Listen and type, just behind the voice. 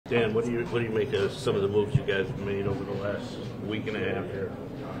Dan, what do you make of some of the moves you guys have made over the last week and a half here?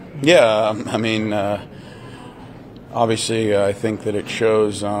 Yeah, I mean, obviously, I think that it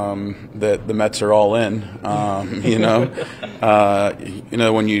shows that the Mets are all in. When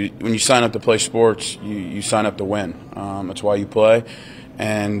you sign up to play sports, you sign up to win. That's why you play,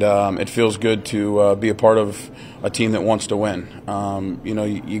 and it feels good to be a part of a team that wants to win.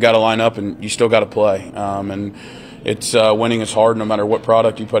 You got to line up, and you still got to play. And it's winning is hard no matter what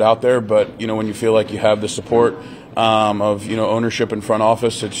product you put out there. But when you feel like you have the support of ownership and front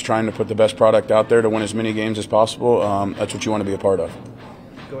office, it's trying to put the best product out there to win as many games as possible. That's what you want to be a part of.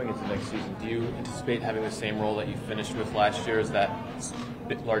 Going into next season, do you anticipate having the same role that you finished with last year as that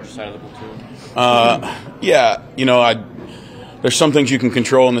bit larger side of the platoon? Yeah, there's some things you can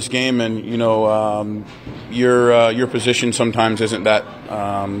control in this game, and your position sometimes isn't that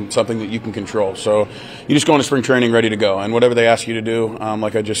something that you can control. So you just go into spring training ready to go, and whatever they ask you to do,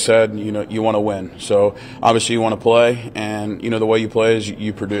 like I just said, you want to win. So obviously you want to play, and the way you play is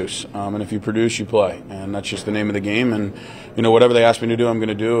you produce, and if you produce, you play, and that's just the name of the game. And whatever they ask me to do, I'm going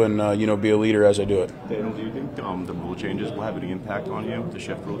to do, and be a leader as I do it. Dan, do you think the rule changes will have any impact on you? The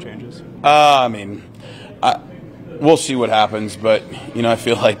shift rule changes? We'll see what happens, but I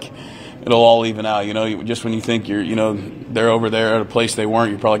feel like it'll all even out. Just when you think they're over there at a place they weren't,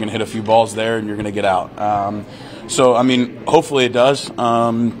 you're probably going to hit a few balls there, and you're going to get out. Hopefully it does.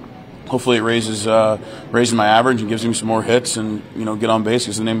 Hopefully it raises my average and gives me some more hits, and get on base.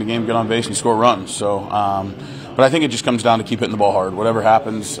 Because the name of the game, get on base and score runs. So, but I think it just comes down to keep hitting the ball hard. Whatever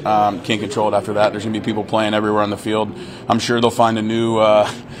happens, can't control it after that. There's going to be people playing everywhere on the field. I'm sure they'll find a new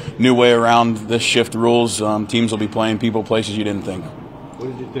way around this shift rules. Teams will be playing people places you didn't think. What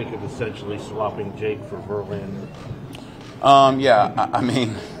did you think of essentially swapping Jake for Verlander?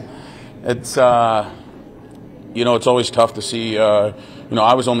 It's it's always tough to see. I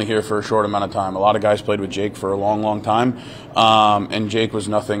was only here for a short amount of time. A lot of guys played with Jake for a long, long time, and Jake was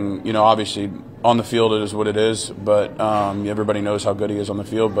nothing. Obviously on the field it is what it is, but everybody knows how good he is on the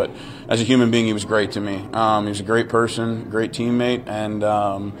field. But as a human being, he was great to me. He was a great person, great teammate, and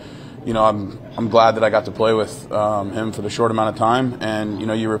I'm glad that I got to play with him for the short amount of time. And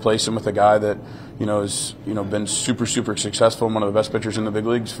you replace him with a guy that has been super, super successful and one of the best pitchers in the big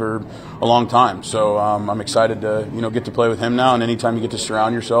leagues for a long time. So I'm excited to get to play with him now. And anytime you get to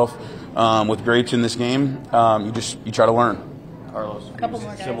surround yourself with greats in this game, you try to learn. Carlos,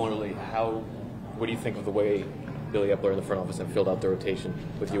 similarly, what do you think of the way Billy Eppler and the front office have filled out the rotation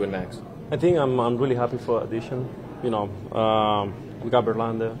with you and Max? I think I'm really happy for addition. We got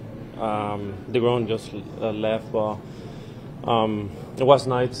Verlander. deGrom just left, but it was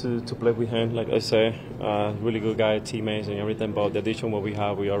nice to play with him. Like I say, really good guy, teammates and everything. But the addition what we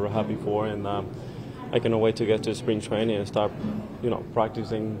have, we are happy for, and I cannot wait to get to spring training and start,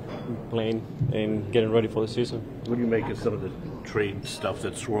 practicing, playing, and getting ready for the season. What do you make of some of the trade stuff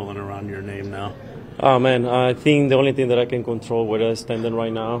that's swirling around your name now? Oh man, I think the only thing that I can control where I'm standing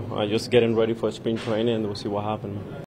right now, just getting ready for spring training, and we'll see what happens.